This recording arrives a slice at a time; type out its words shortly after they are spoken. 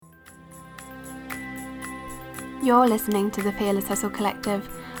You're listening to the Fearless Hustle Collective,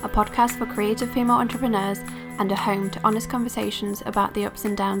 a podcast for creative female entrepreneurs and a home to honest conversations about the ups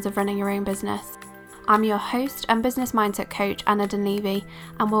and downs of running your own business. I'm your host and business mindset coach, Anna Dunleavy,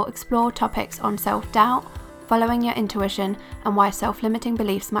 and we'll explore topics on self-doubt, following your intuition, and why self-limiting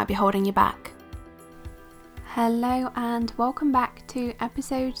beliefs might be holding you back. Hello and welcome back to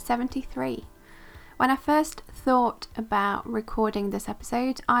episode 73. When I first thought about recording this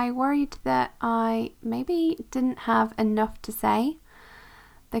episode, I worried that I maybe didn't have enough to say.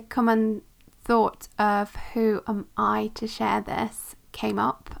 The common thought of who am I to share this came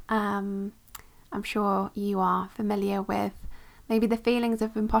up. I'm sure you are familiar with maybe the feelings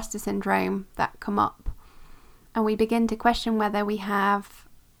of imposter syndrome that come up. And we begin to question whether we have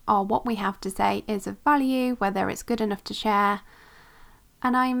or what we have to say is of value, whether it's good enough to share.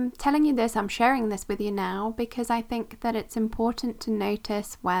 And I'm telling you this, I'm sharing this with you now because I think that it's important to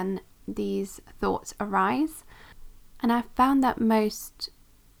notice when these thoughts arise. And I've found that most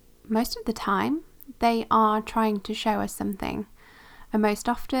of the time they are trying to show us something. And most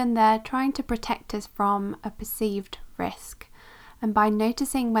often they're trying to protect us from a perceived risk. And by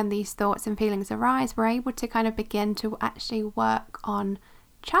noticing when these thoughts and feelings arise, we're able to kind of begin to actually work on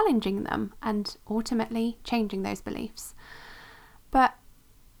challenging them and ultimately changing those beliefs. But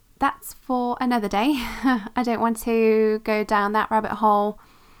that's for another day. I don't want to go down that rabbit hole.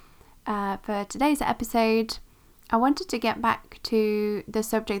 For today's episode, I wanted to get back to the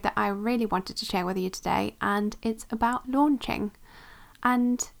subject that I really wanted to share with you today, and it's about launching.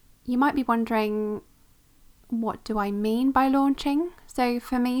 And you might be wondering, what do I mean by launching? So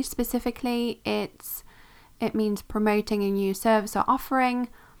for me specifically, it means promoting a new service or offering.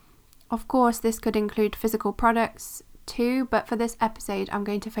 Of course, this could include physical products too, but for this episode I'm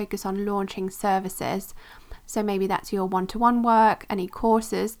going to focus on launching services. So maybe that's your one-to-one work, any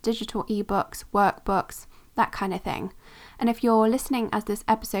courses, digital ebooks, workbooks, that kind of thing. And if you're listening as this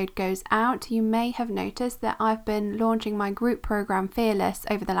episode goes out, you may have noticed that I've been launching my group program Fearless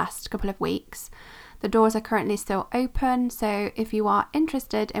over the last couple of weeks. The doors are currently still open, so if you are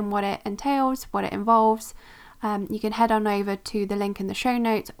interested in what it entails, what it involves, you can head on over to the link in the show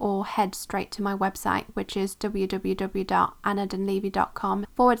notes or head straight to my website, which is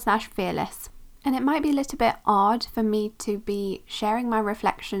www.annadunleavy.com/fearless. And it might be a little bit odd for me to be sharing my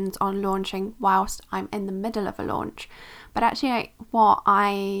reflections on launching whilst I'm in the middle of a launch. But actually what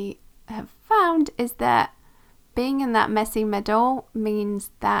I have found is that being in that messy middle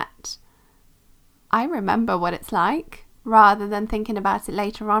means that I remember what it's like rather than thinking about it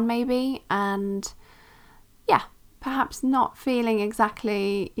later on maybe, and perhaps not feeling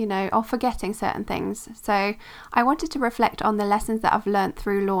exactly, or forgetting certain things. So I wanted to reflect on the lessons that I've learned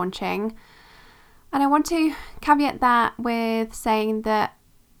through launching. And I want to caveat that with saying that,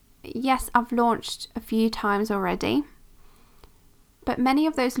 yes, I've launched a few times already, but many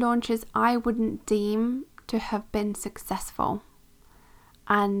of those launches I wouldn't deem to have been successful.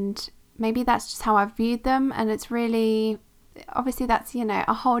 And maybe that's just how I've viewed them. And it's really, obviously that's, a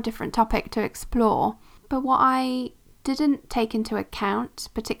whole different topic to explore. But what I didn't take into account,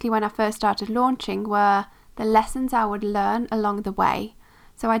 particularly when I first started launching, were the lessons I would learn along the way.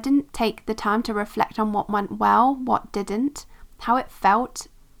 So I didn't take the time to reflect on what went well, what didn't, how it felt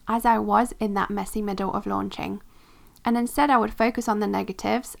as I was in that messy middle of launching. And instead I would focus on the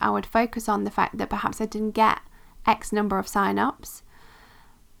negatives. I would focus on the fact that perhaps I didn't get X number of sign-ups.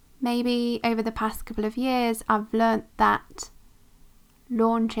 Maybe over the past couple of years, I've learned that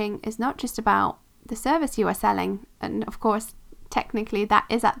launching is not just about the service you are selling, and of course technically that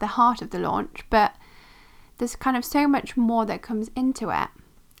is at the heart of the launch, but there's kind of so much more that comes into it.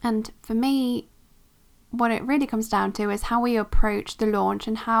 And for me, what it really comes down to is how we approach the launch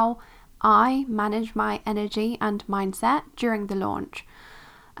and how I manage my energy and mindset during the launch.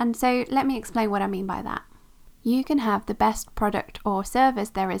 And so let me explain what I mean by that. You can have the best product or service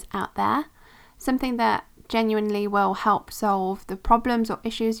there is out there, something that genuinely will help solve the problems or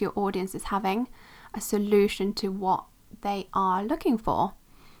issues your audience is having, a solution to what they are looking for.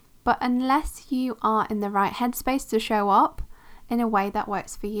 But unless you are in the right headspace to show up in a way that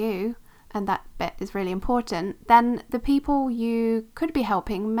works for you, and that bit is really important, then the people you could be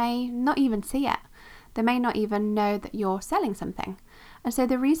helping may not even see it. They may not even know that you're selling something. And so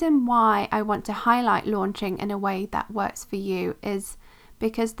the reason why I want to highlight launching in a way that works for you is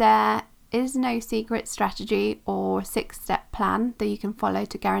because there is no secret strategy or 6-step plan that you can follow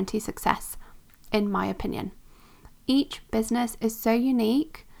to guarantee success, in my opinion. Each business is so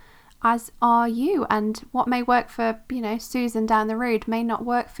unique, as are you, and what may work for, Susan down the road may not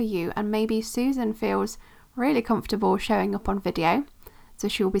work for you, and maybe Susan feels really comfortable showing up on video. So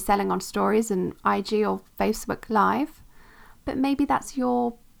she'll be selling on stories and IG or Facebook Live. But maybe that's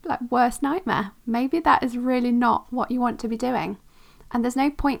your worst nightmare. Maybe that is really not what you want to be doing. And there's no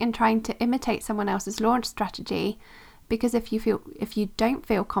point in trying to imitate someone else's launch strategy, because if you don't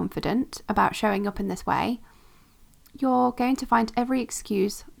feel confident about showing up in this way, you're going to find every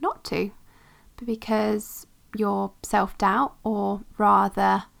excuse not to, because your self-doubt, or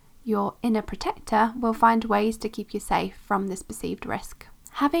rather your inner protector, will find ways to keep you safe from this perceived risk.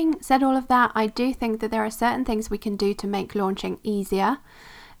 Having said all of that, I do think that there are certain things we can do to make launching easier.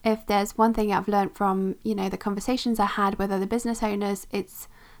 If there's one thing I've learned from, the conversations I had with other business owners, it's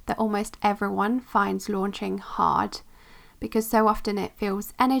that almost everyone finds launching hard, because so often it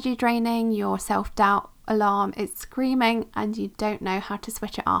feels energy draining, your self-doubt alarm is screaming, and you don't know how to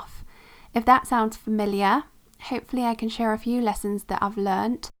switch it off. If that sounds familiar, hopefully I can share a few lessons that I've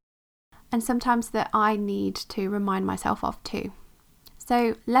learned, and sometimes that I need to remind myself of too.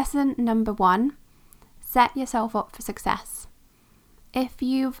 So lesson number 1, set yourself up for success. If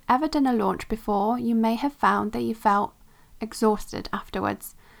you've ever done a launch before, you may have found that you felt exhausted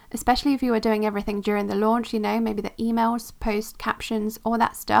afterwards, especially if you were doing everything during the launch, maybe the emails, post, captions, all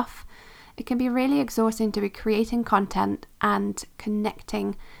that stuff. It can be really exhausting to be creating content and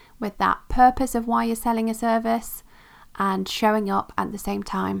connecting with that purpose of why you're selling a service and showing up at the same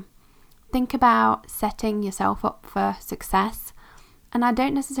time. Think about setting yourself up for success. And I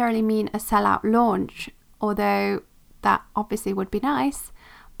don't necessarily mean a sellout launch, although that obviously would be nice,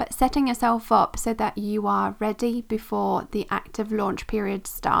 but setting yourself up so that you are ready before the active launch period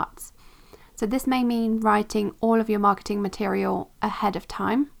starts. So this may mean writing all of your marketing material ahead of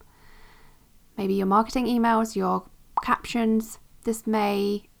time. Maybe your marketing emails, your captions. This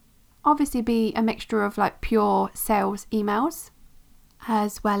may obviously be a mixture of pure sales emails,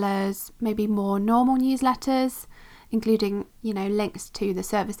 as well as maybe more normal newsletters, including, links to the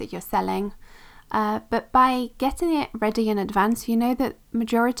service that you're selling. But by getting it ready in advance, you know that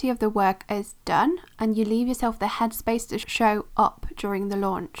majority of the work is done, and you leave yourself the headspace to show up during the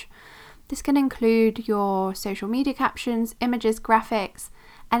launch. This can include your social media captions, images, graphics.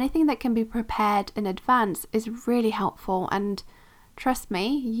 Anything that can be prepared in advance is really helpful, and trust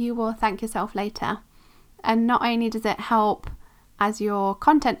me, you will thank yourself later. And not only does it help as your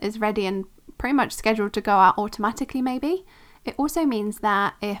content is ready and pretty much scheduled to go out automatically maybe, it also means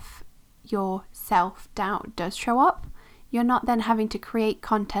that if your self-doubt does show up, you're not then having to create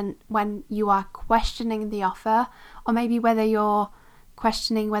content when you are questioning the offer, or maybe whether you're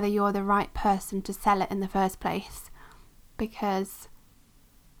questioning whether you're the right person to sell it in the first place, because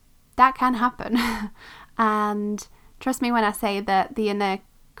that can happen. And trust me when I say that the inner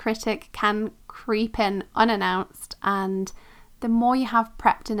critic can creep in unannounced, and the more you have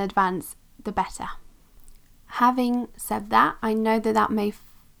prepped in advance, the better. Having said that, I know that may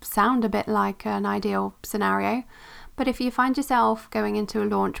sound a bit like an ideal scenario, but if you find yourself going into a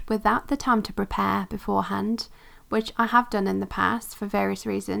launch without the time to prepare beforehand, which I have done in the past for various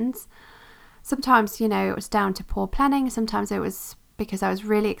reasons, sometimes it was down to poor planning, sometimes it was because I was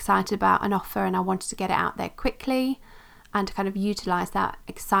really excited about an offer and I wanted to get it out there quickly and to kind of utilize that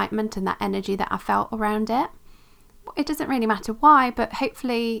excitement and that energy that I felt around it. It doesn't really matter why, but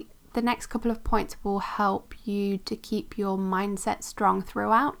hopefully the next couple of points will help you to keep your mindset strong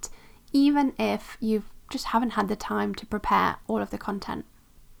throughout, even if you just haven't had the time to prepare all of the content.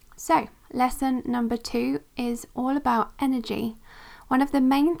 So, lesson number 2 is all about energy. One of the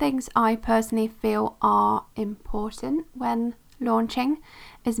main things I personally feel are important when launching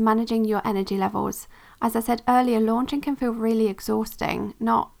is managing your energy levels. As I said earlier, launching can feel really exhausting,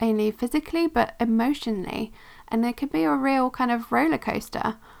 not only physically but emotionally, and it could be a real kind of roller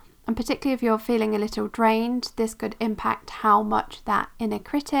coaster. And particularly if you're feeling a little drained, this could impact how much that inner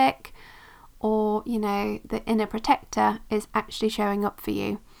critic or, the inner protector is actually showing up for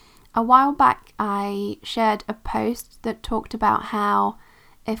you. A while back, I shared a post that talked about how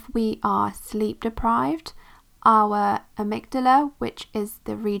if we are sleep deprived, our amygdala, which is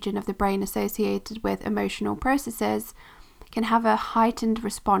the region of the brain associated with emotional processes, can have a heightened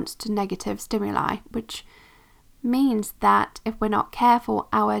response to negative stimuli, which means that if we're not careful,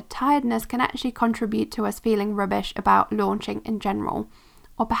 our tiredness can actually contribute to us feeling rubbish about launching in general,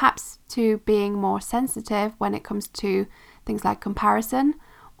 or perhaps to being more sensitive when it comes to things like comparison,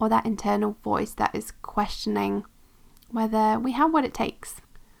 or that internal voice that is questioning whether we have what it takes.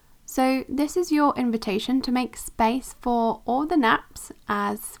 So this is your invitation to make space for all the naps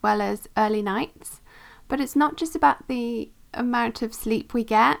as well as early nights. But it's not just about the amount of sleep we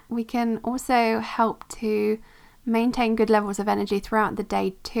get. We can also help to maintain good levels of energy throughout the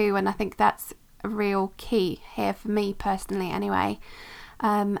day too, and I think that's a real key here for me personally anyway.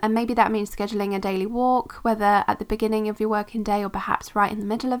 And maybe that means scheduling a daily walk, whether at the beginning of your working day or perhaps right in the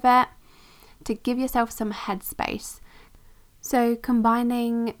middle of it, to give yourself some headspace. So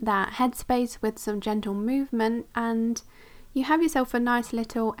combining that headspace with some gentle movement, and you have yourself a nice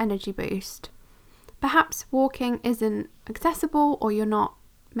little energy boost. Perhaps walking isn't accessible, or you're not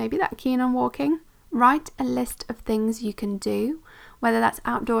maybe that keen on walking. Write a list of things you can do, whether that's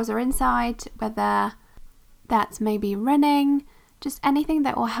outdoors or inside, whether that's maybe running, just anything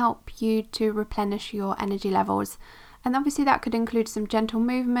that will help you to replenish your energy levels. And obviously that could include some gentle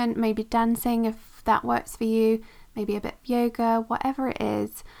movement, maybe dancing if that works for you, maybe a bit of yoga, whatever it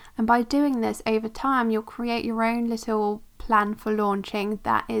is. And by doing this over time, you'll create your own little plan for launching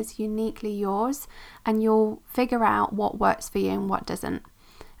that is uniquely yours, and you'll figure out what works for you and what doesn't.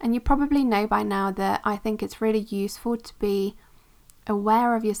 And you probably know by now that I think it's really useful to be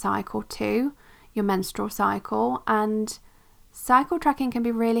aware of your cycle too, your menstrual cycle, and cycle tracking can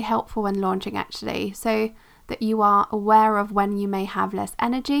be really helpful when launching actually, so that you are aware of when you may have less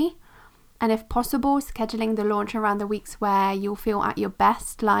energy, and if possible scheduling the launch around the weeks where you'll feel at your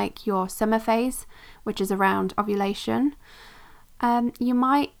best, like your summer phase, which is around ovulation. You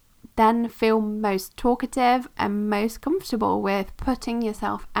might then feel most talkative and most comfortable with putting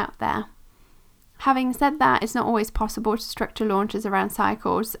yourself out there. Having said that, it's not always possible to structure launches around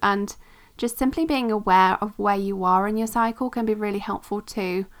cycles, and just simply being aware of where you are in your cycle can be really helpful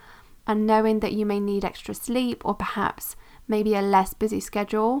too. And knowing that you may need extra sleep or perhaps maybe a less busy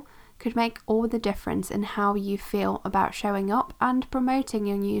schedule could make all the difference in how you feel about showing up and promoting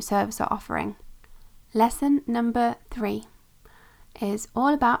your new service or offering. Lesson number 3 is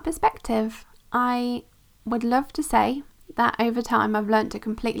all about perspective. I would love to say that over time I've learned to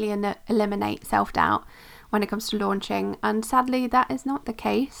completely eliminate self-doubt when it comes to launching, and sadly that is not the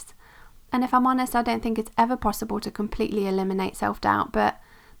case. And if I'm honest, I don't think it's ever possible to completely eliminate self-doubt, but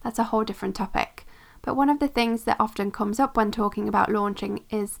that's a whole different topic. But one of the things that often comes up when talking about launching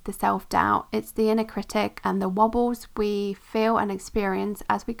is the self-doubt. It's the inner critic and the wobbles we feel and experience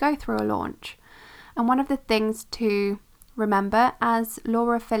as we go through a launch. And one of the things to remember, as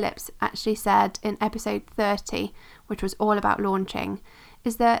Laura Phillips actually said in episode 30, which was all about launching,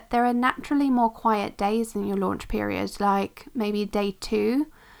 is that there are naturally more quiet days in your launch period, like maybe day 2,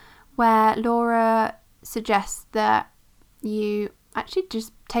 where Laura suggests that you actually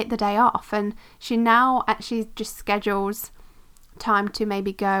just take the day off, and she now actually just schedules time to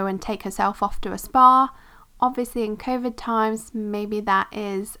maybe go and take herself off to a spa. Obviously in COVID times, maybe that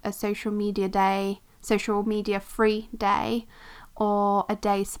is a social media free day, or a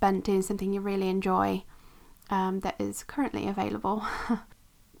day spent doing something you really enjoy that is currently available.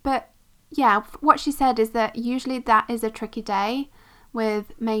 But yeah, what she said is that usually that is a tricky day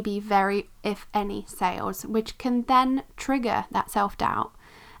with maybe very, if any, sales, which can then trigger that self-doubt.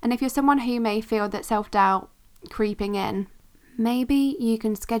 And if you're someone who may feel that self-doubt creeping in, maybe you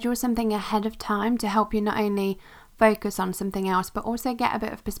can schedule something ahead of time to help you not only focus on something else, but also get a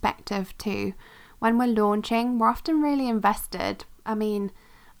bit of perspective too. When we're launching, we're often really invested. I mean,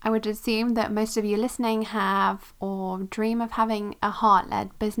 I would assume that most of you listening have or dream of having a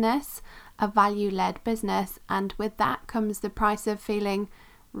heart-led business, a value-led business, and with that comes the price of feeling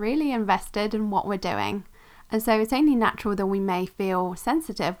really invested in what we're doing. And so it's only natural that we may feel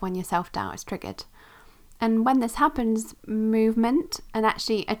sensitive when your self-doubt is triggered. And when this happens, movement and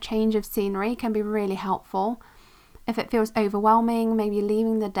actually a change of scenery can be really helpful. If it feels overwhelming, maybe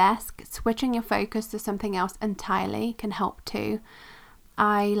leaving the desk, switching your focus to something else entirely can help too.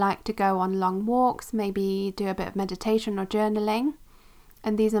 I like to go on long walks, maybe do a bit of meditation or journaling,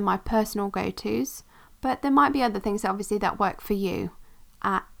 and these are my personal go-tos. But there might be other things obviously that work for you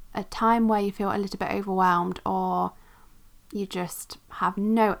at a time where you feel a little bit overwhelmed, or you just have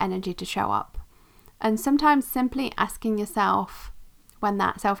no energy to show up. And sometimes simply asking yourself, when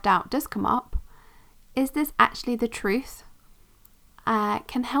that self-doubt does come up, is this actually the truth?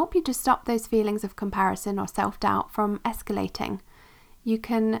 Can help you to stop those feelings of comparison or self-doubt from escalating. You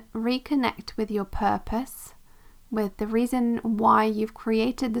can reconnect with your purpose, with the reason why you've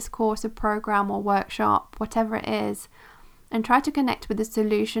created this course or program or workshop, whatever it is, and try to connect with the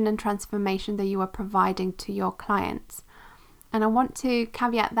solution and transformation that you are providing to your clients. And I want to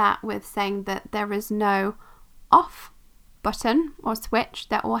caveat that with saying that there is no off button or switch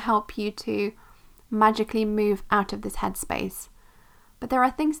that will help you to magically move out of this headspace. But there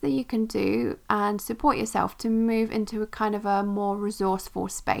are things that you can do and support yourself to move into a kind of a more resourceful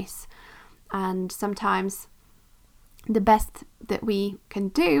space. And sometimes the best that we can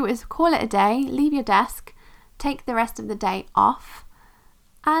do is call it a day, leave your desk, take the rest of the day off,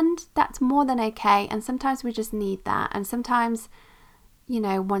 and that's more than okay. And sometimes we just need that. And sometimes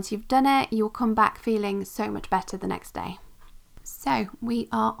once you've done it, you'll come back feeling so much better the next day. So we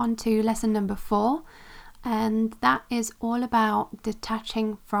are on to lesson number 4, and that is all about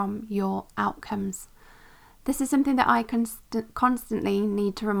detaching from your outcomes. This is something that I constantly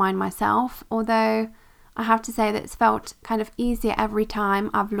need to remind myself, although I have to say that it's felt kind of easier every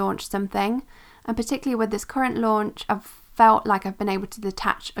time I've launched something. And particularly with this current launch, I've felt like I've been able to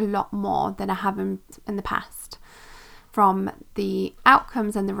detach a lot more than I have in the past from the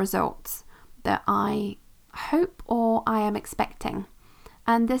outcomes and the results that I hope or I am expecting.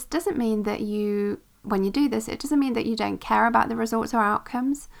 And this doesn't mean that when you do this, it doesn't mean that you don't care about the results or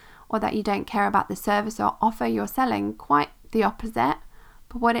outcomes, or that you don't care about the service or offer you're selling. Quite the opposite.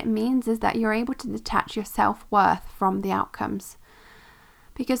 But what it means is that you're able to detach your self-worth from the outcomes.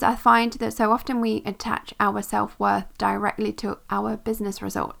 Because I find that so often we attach our self-worth directly to our business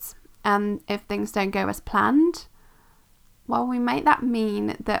results. And if things don't go as planned, well, we make that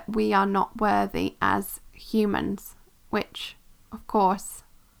mean that we are not worthy as humans, which, of course,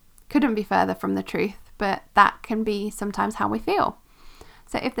 couldn't be further from the truth, but that can be sometimes how we feel.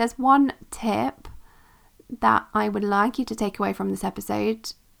 So if there's one tip that I would like you to take away from this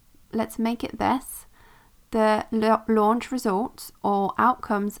episode, let's make it this. The launch results or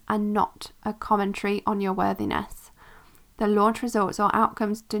outcomes are not a commentary on your worthiness. The launch results or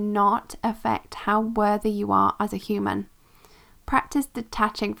outcomes do not affect how worthy you are as a human. Practice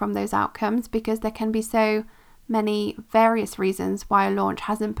detaching from those outcomes, because there can be so many various reasons why a launch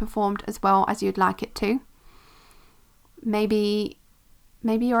hasn't performed as well as you'd like it to. Maybe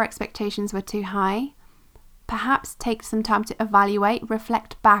your expectations were too high. Perhaps take some time to evaluate,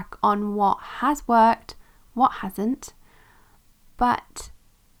 reflect back on what has worked, what hasn't. But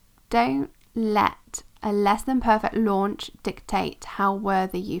don't let a less than perfect launch dictate how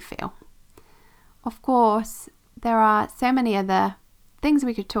worthy you feel. Of course, there are so many other things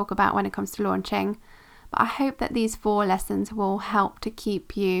we could talk about when it comes to launching, but I hope that these 4 lessons will help to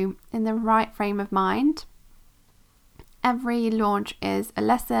keep you in the right frame of mind. Every launch is a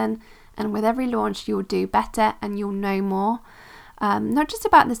lesson, and with every launch you'll do better and you'll know more, not just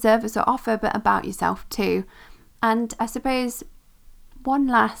about the service or offer, but about yourself too. And I suppose one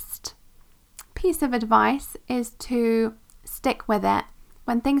last piece of advice is to stick with it.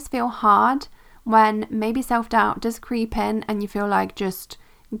 When things feel hard, when maybe self-doubt does creep in and you feel like just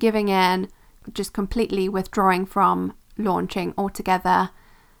giving in, just completely withdrawing from launching altogether,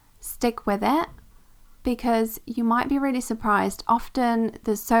 stick with it. Because you might be really surprised. Often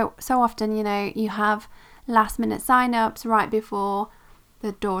there's so often, you have last minute sign-ups right before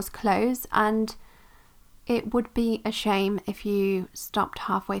the doors close, and it would be a shame if you stopped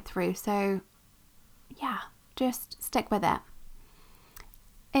halfway through. So yeah, just stick with it.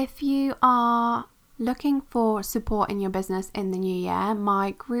 If you are looking for support in your business in the new year, my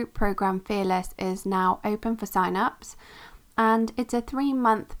group program Fearless is now open for sign-ups. And it's a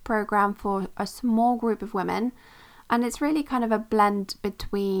 3-month program for a small group of women. And it's really kind of a blend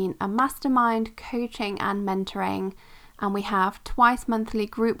between a mastermind, coaching and mentoring. And we have twice monthly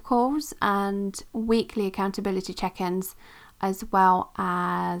group calls and weekly accountability check-ins, as well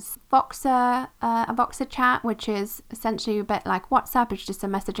as Voxer, a Voxer chat, which is essentially a bit like WhatsApp. It's just a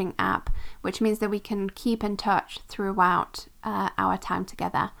messaging app, which means that we can keep in touch throughout our time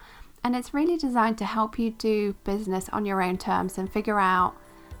together. And it's really designed to help you do business on your own terms and figure out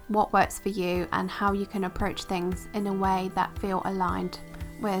what works for you and how you can approach things in a way that feel aligned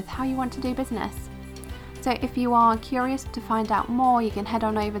with how you want to do business. So if you are curious to find out more, you can head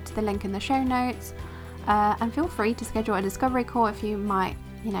on over to the link in the show notes, and feel free to schedule a discovery call if you might,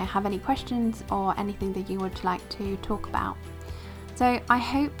 have any questions or anything that you would like to talk about. So I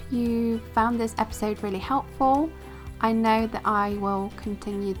hope you found this episode really helpful. I know that I will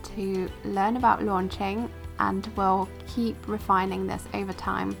continue to learn about launching and will keep refining this over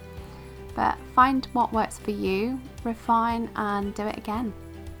time. But find what works for you, refine and do it again.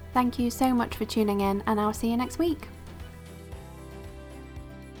 Thank you so much for tuning in, and I'll see you next week.